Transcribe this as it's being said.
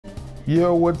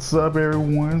Yo, what's up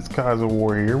everyone? It's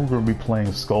Kaizouwar here. We're going to be playing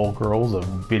Skullgirls, a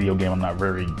video game I'm not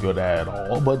very good at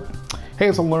all, but hey,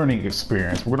 it's a learning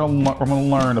experience. We're gonna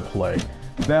learn to play.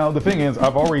 Now, the thing is,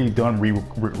 I've already done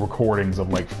recordings of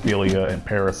like Filia and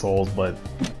Parasols, but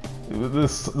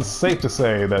it's safe to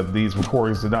say that these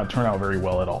recordings did not turn out very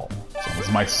well at all. So this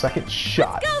is my second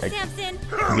shot. Go, Samson!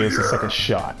 I guess a second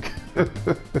shot.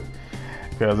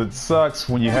 Because it sucks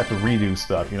when you have to redo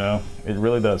stuff, you know? It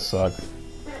really does suck.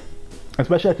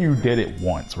 Especially after you did it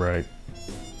once, right?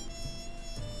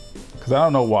 Because I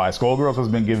don't know why. Skullgirls has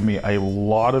been giving me a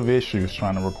lot of issues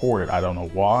trying to record it. I don't know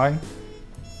why.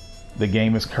 The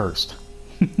game is cursed.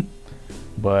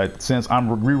 But since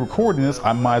I'm re-recording this,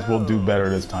 I might as well do better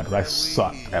this time. Because I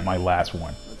sucked at my last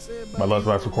one. My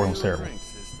last recording was terrible.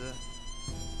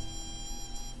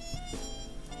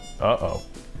 Uh-oh.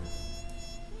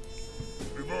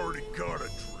 We've already got a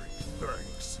drink,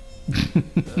 thanks.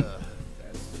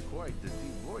 That's quite the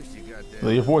deep voice you got there.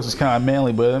 Well, your voice is kind of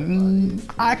manly, but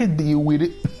I can deal with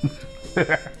it.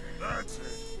 That's it.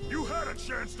 You had a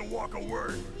chance to walk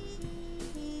away.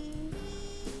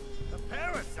 A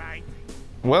parasite?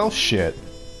 Well, shit.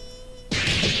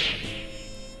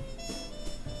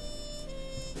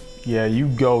 Yeah, you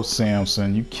go,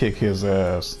 Samson. You kick his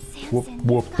ass. Samson,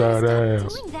 Whoop that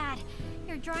ass. doing that.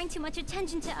 You're drawing too much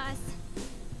attention to us.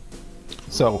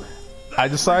 So, I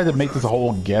decided to make this a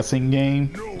whole guessing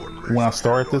game when I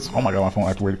started this. Oh my god, my phone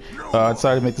activated. I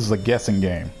decided to make this a guessing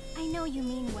game. I know you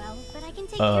mean well, but I can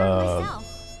take care of myself.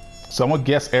 So I'm gonna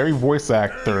guess every voice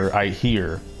actor I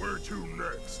hear. Where to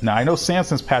next? Now I know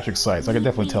Samson's Patrick Sykes. I can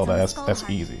definitely tell that. That's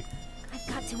easy. I've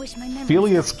got to wish my memory.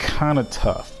 Filia's kind of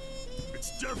tough.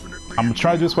 It's definitely. I'm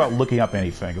trying to do this without looking up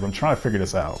anything because I'm trying to figure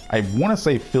this out. I want to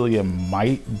say Filia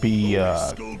might be.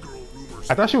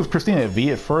 I thought she was Christina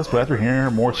V at first, but after hearing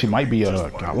her more, she might be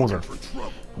God, what was her?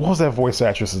 What was that voice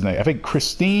actress's name? I think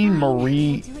Christina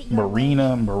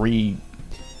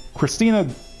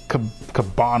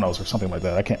Cabanos or something like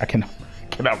that. I cannot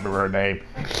remember her name.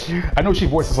 I know she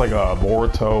voices like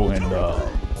Boruto and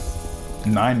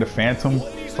Nine the Phantom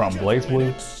from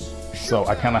BlazBlue. So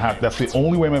I kind of have. That's the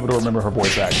only way I'm able to remember her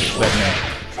voice actress. That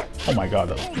name. Oh my god,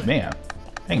 though, man!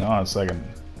 Hang on a second.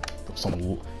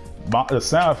 The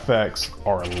sound effects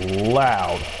are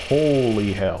loud.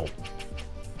 Holy hell!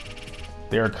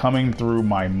 They are coming through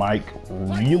my mic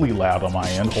really loud on my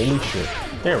end. Holy shit!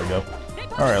 There we go.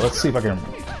 All right, let's see if I can.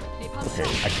 Okay,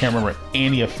 I can't remember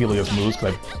any of Filia's moves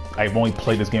because I've only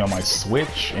played this game on my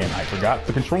Switch and I forgot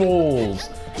the controls.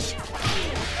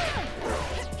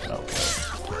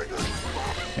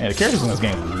 Man, the characters in this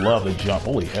game love to jump.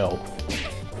 Holy hell.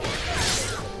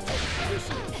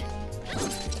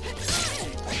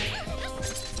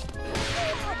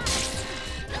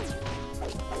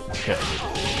 Okay.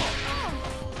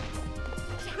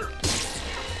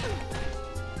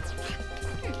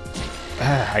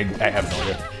 I have no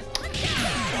idea.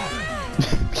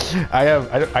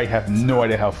 I have no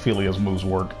idea how Filia's moves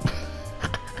work.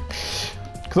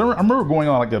 Because I remember going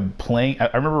on like a playing. I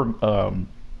remember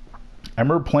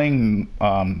playing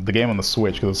the game on the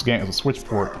Switch because this game is a Switch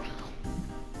port.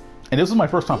 And this was my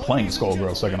first time playing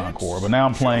Skullgirls Second Encore, but now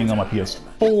I'm playing on my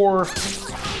PS4.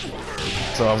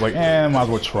 So I was like, might as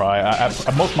well try.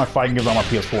 Most of my fighting games are on my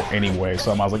PS4 anyway,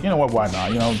 so I was like, you know what, why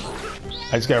not? You know,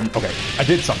 I just got, okay, I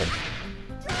did something.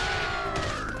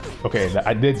 Okay,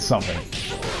 I did something.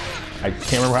 I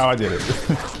can't remember how I did it.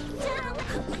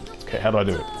 Okay, how do I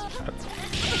do it?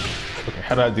 Okay,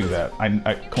 how do I do that?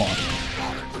 Come on.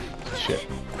 Shit.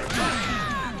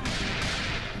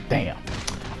 Damn.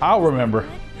 I'll remember.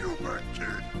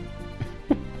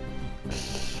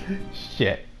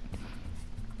 Shit.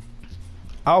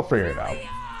 I'll figure it out.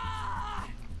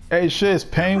 Hey, shit, it's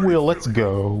Painwheel. Let's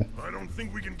go. I don't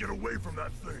think we can get away from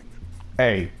that thing.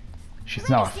 Hey, she's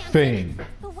not a thing.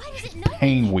 She's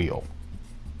Painwheel.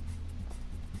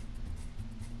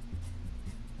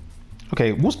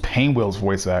 Okay, who's Painwheel's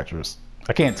voice actress?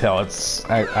 I can't tell. It's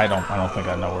I don't think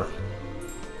I know her.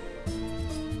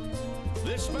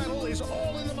 This battle is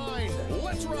all in the mind.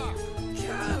 Let's rock.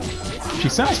 She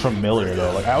sounds familiar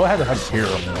though. Like I would have to hear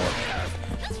her more.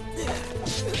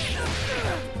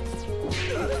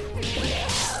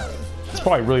 It's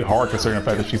probably really hard considering the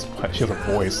fact that she has a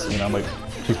voice. You know, like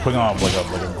she's putting on like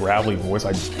a gravelly voice.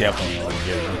 I definitely like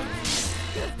get her.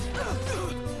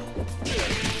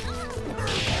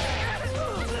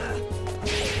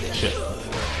 Shit.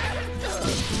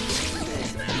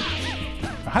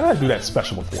 How did I do that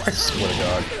special before? I swear to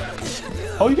God.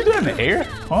 Oh, you can do that in the air?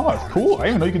 Oh, that's cool. I didn't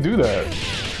even know you could do that.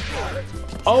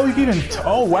 Oh, you can even.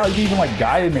 Oh, wow. You can even like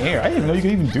guide in the air. I didn't even know you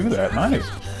could even do that. Nice.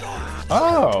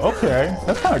 Oh, okay.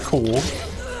 That's kind of cool.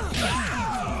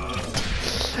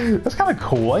 That's kind of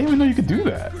cool. I didn't even know you could do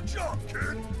that. Good job,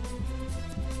 kid.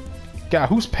 God,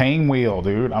 who's Painwheel,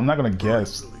 dude? I'm not gonna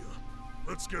guess. Filia,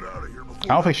 let's get out of here before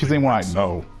I don't think she's anyone I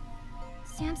know.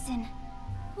 Samson,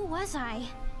 who was I?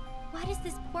 Why does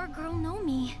this poor girl know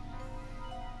me?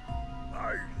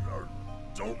 I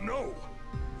don't know.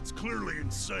 It's clearly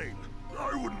insane.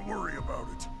 I wouldn't worry about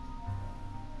it.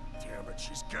 Damn it,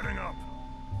 she's getting up.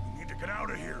 We need to get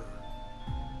out of here.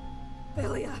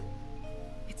 Filia,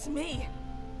 it's me,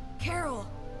 Carol.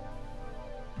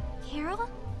 Carol?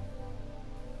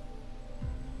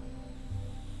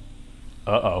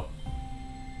 Uh-oh.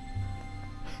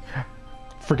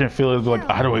 Freaking Filia's like,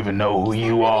 I don't even know who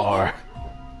you are.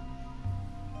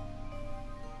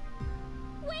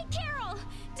 Wait, Carol!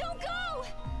 Don't go!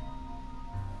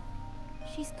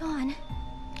 She's gone.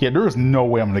 Yeah, there is no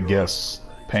way I'm gonna guess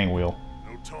Painwheel.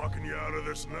 No talking you out of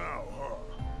this now, huh?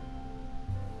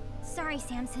 Sorry,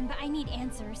 Samson, but I need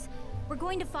answers. We're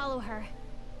going to follow her.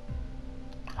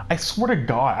 I swear to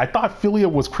God, I thought Filia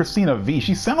was Christina V.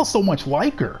 She sounds so much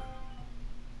like her.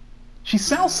 She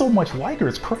sounds so much like her.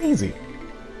 It's crazy.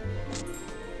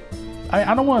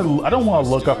 I don't want to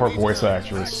look up her voice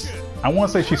actress. I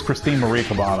want to say she's Christine Marie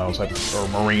Cabanos or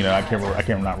Marina. I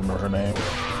can't not remember her name.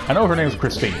 I know her name is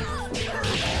Christine,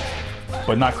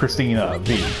 but not Christina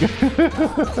V.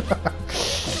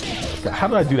 God, how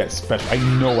did I do that special? I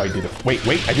know I did it. Wait,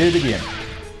 I did it again.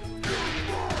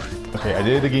 Okay, I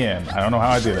did it again. I don't know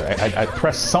how I did it. I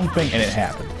pressed something and it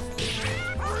happened.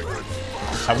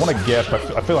 I want to guess, but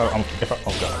I feel like oh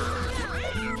God.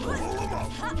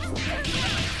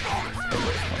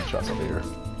 Shots over here.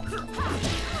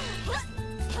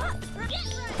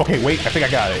 Okay, wait, I think I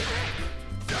got it.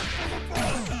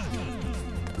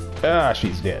 Ah,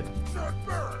 she's dead.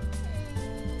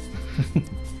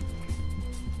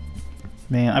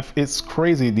 Man, it's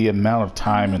crazy the amount of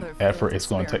time and effort it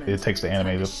takes to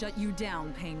animate this. Shut you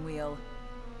down, Painwheel.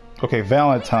 Okay,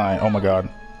 Valentine. Oh my God,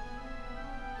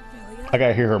 Filia, I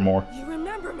gotta hear her more. you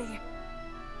remember me.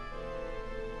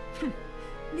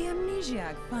 The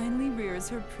amnesiac finally rears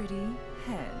her pretty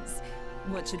heads.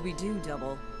 What should we do,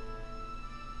 Double?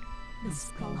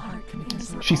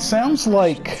 She sounds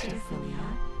like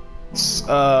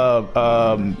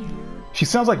she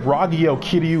sounds like Ragyo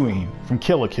Kiryuin from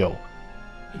Kill la Kill.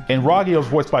 And Ragyo's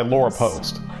voiced by Laura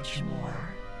Post.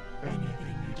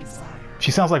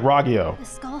 She sounds like Ragyo. The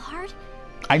skull heart?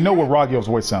 I know what Ragyo's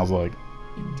voice sounds like.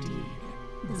 Indeed,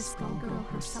 the Skullgirl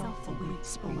herself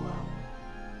awaits below.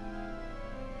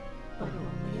 But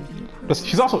only if you But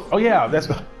she's also, oh yeah, that's,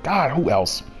 God, who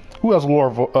else? Who else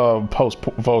Laura Post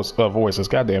voices?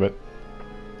 God damn it.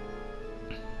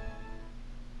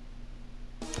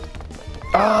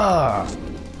 Ah!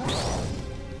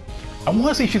 I want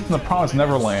to say she's in the Promised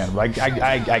Neverland, but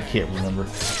I can't remember.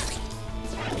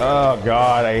 Oh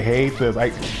God, I hate this. I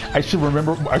should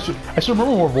remember. I should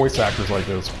remember more voice actors like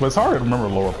this. But it's hard to remember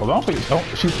Laura Post. I don't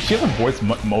think she hasn't voiced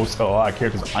most a lot of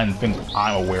characters on things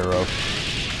I'm aware of.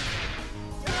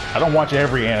 I don't watch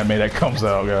every anime that comes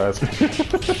out, guys.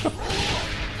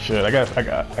 Shit, I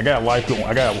got life going.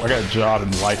 I got a job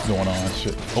and life going on.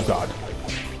 Shit. Oh God.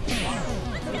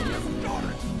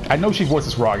 I know she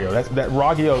voices Ragyo. That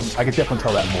Ragyo, I can definitely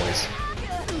tell that voice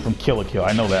from Kill la Kill.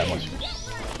 I know that much.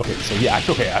 Okay, so yeah, I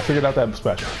figured out that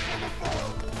special.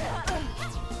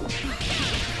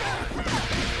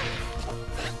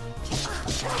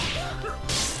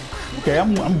 Okay,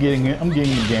 I'm getting it. I'm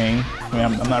getting the game. I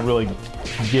mean, I'm not really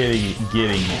getting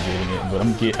it, but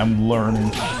I'm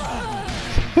learning.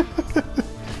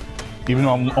 Even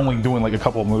though I'm only doing like a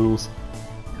couple of moves.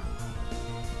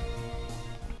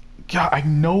 God, I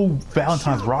know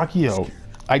Valentine's Ragyo.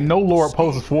 I know Laura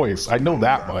Post's voice. I know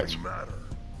that much.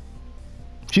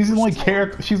 She's the only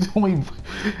character. She's the only.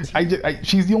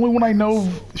 She's the only one I know.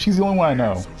 She's the only one I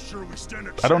know.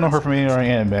 I don't know her from any other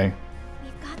anime.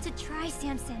 We've got to try,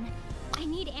 Samson. I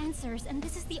need answers, and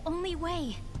this is the only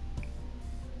way.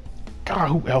 God,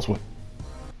 who else would?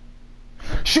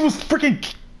 She was freaking.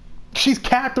 She's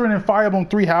Catherine in Fire Emblem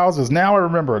Three Houses. Now I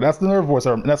remember. That's another voice.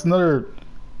 That's another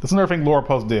thing Laura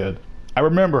Post did. I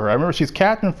remember her. I remember she's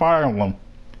Catherine in Fire Emblem.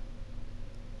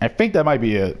 I think that might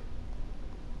be it.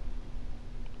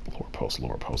 Laura Post.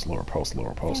 Like,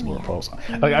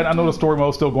 I know the story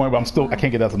mode's still going, but I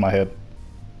can't get that in my head.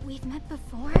 We've met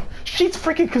before? She's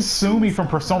freaking Kasumi from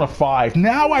Persona 5.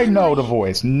 Now I know the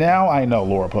voice. Now I know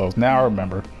Laura Post. Now I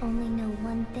remember. Only know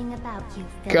one thing about you,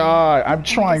 Phil. God, I'm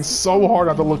trying so hard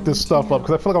not to look this stuff up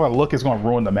because I feel like if I look, it's going to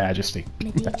ruin the majesty.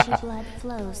 Medici blood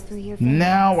flows through your veins.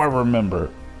 Now I remember.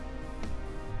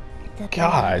 The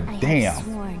God blood I damn. have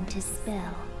sworn to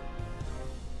spill.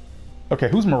 Okay,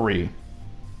 who's Marie?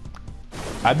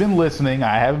 I've been listening.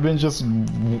 I haven't been just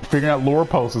figuring out lore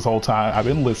posts this whole time. I've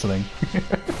been listening.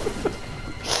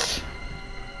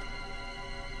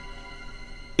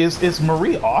 Is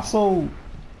Marie also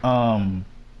God,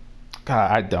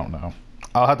 I don't know.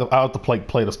 I'll have to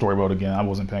play the story mode again. I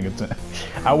wasn't paying attention.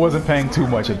 I wasn't paying too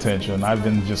much attention. I've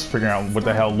been just figuring out what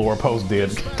the hell lore post did.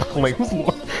 Like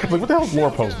what the hell lore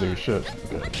post do? Shit.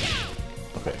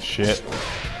 Okay, shit.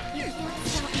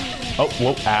 Oh,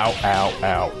 whoa, ow, ow,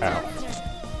 ow, ow.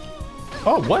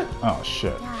 Oh, what? Oh,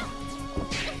 shit.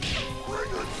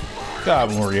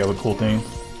 God, Marie, have a cool thing.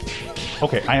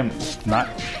 Okay, I am not.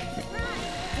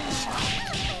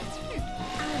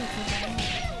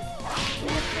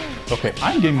 Okay,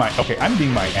 I'm getting my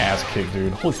ass kicked,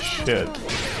 dude. Holy shit.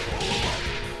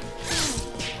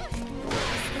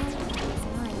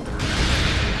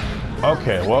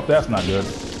 Okay, well, that's not good.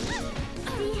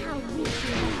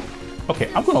 Okay,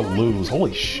 I'm gonna lose.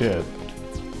 Holy shit.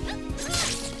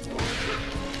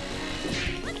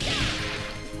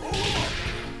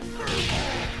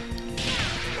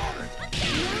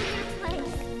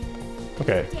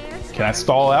 Okay, can I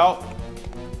stall out?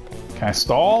 Can I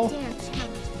stall?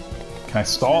 Can I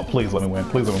stall? Please let me win.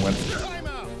 Please let me win.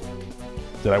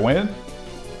 Did I win?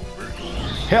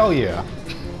 Hell yeah.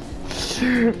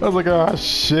 I was like, oh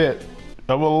shit.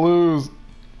 I'm gonna lose.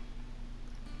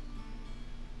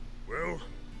 Well,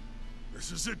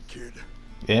 this is it, kid.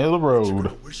 End of the What you road.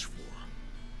 gonna wish for?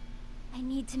 I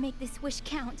need to make this wish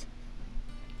count.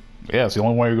 Yeah, it's the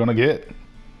only way you're gonna get.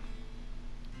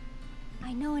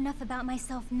 I know enough about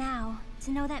myself now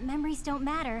to know that memories don't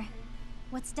matter.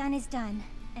 What's done is done,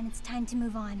 and it's time to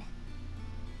move on.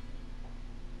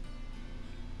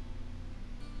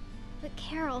 But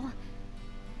Carol,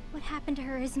 what happened to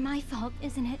her is my fault,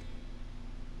 isn't it?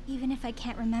 Even if I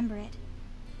can't remember it.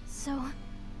 So...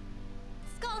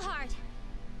 Skullheart!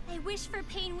 I wish for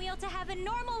Painwheel to have a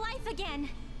normal life again!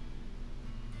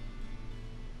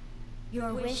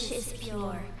 Your wish is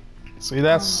pure. See,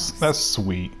 that's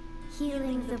sweet.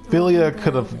 Healing the Filia broken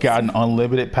could have girl gotten is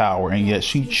unlimited power, and yet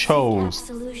she You seek chose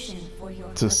absolution for your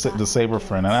to forgotten save her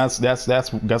friend, and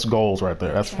that's goals right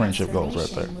there. That's friendship goals right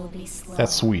there. transformation will be slow.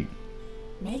 That's sweet.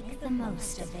 Make the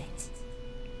most of it.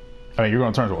 I mean, you're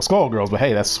gonna turn into a Skullgirls, but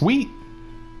hey, that's sweet.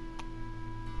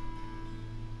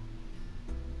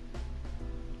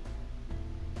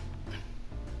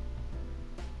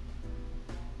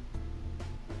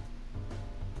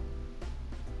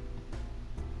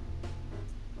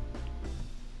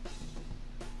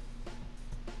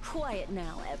 Quiet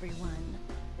now, everyone.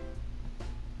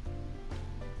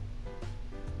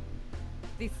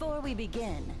 Before we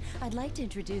begin, I'd like to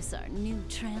introduce our new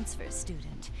transfer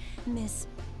student, Miss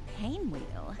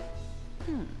Painwheel.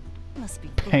 Must be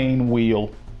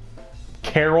Painwheel.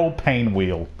 Carol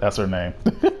Painwheel. That's her name.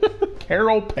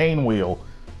 Carol Painwheel.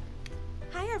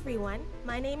 Hi everyone,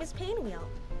 my name is Painwheel.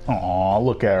 Aw,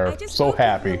 look at I her. just So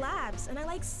graduated from happy. the labs, and I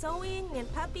like sewing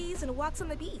and puppies and walks on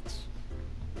the beach.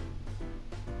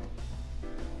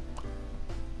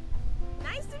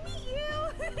 Nice to meet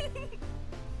you.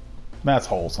 That's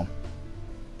wholesome.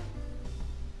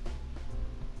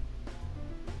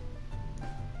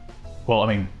 Well,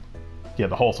 I mean, yeah,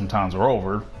 the wholesome times are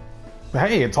over. But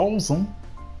hey, it's wholesome.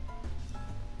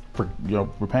 For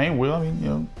for Painwheel, I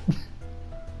mean,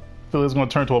 Philly's gonna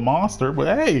turn to a monster, but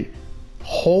hey,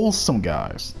 wholesome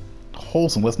guys.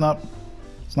 Wholesome. Let's not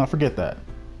forget that.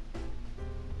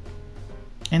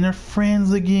 And they're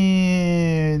friends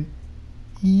again.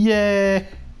 Yay!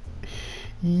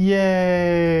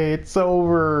 Yay! It's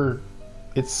over.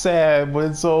 It's sad, but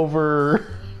it's over.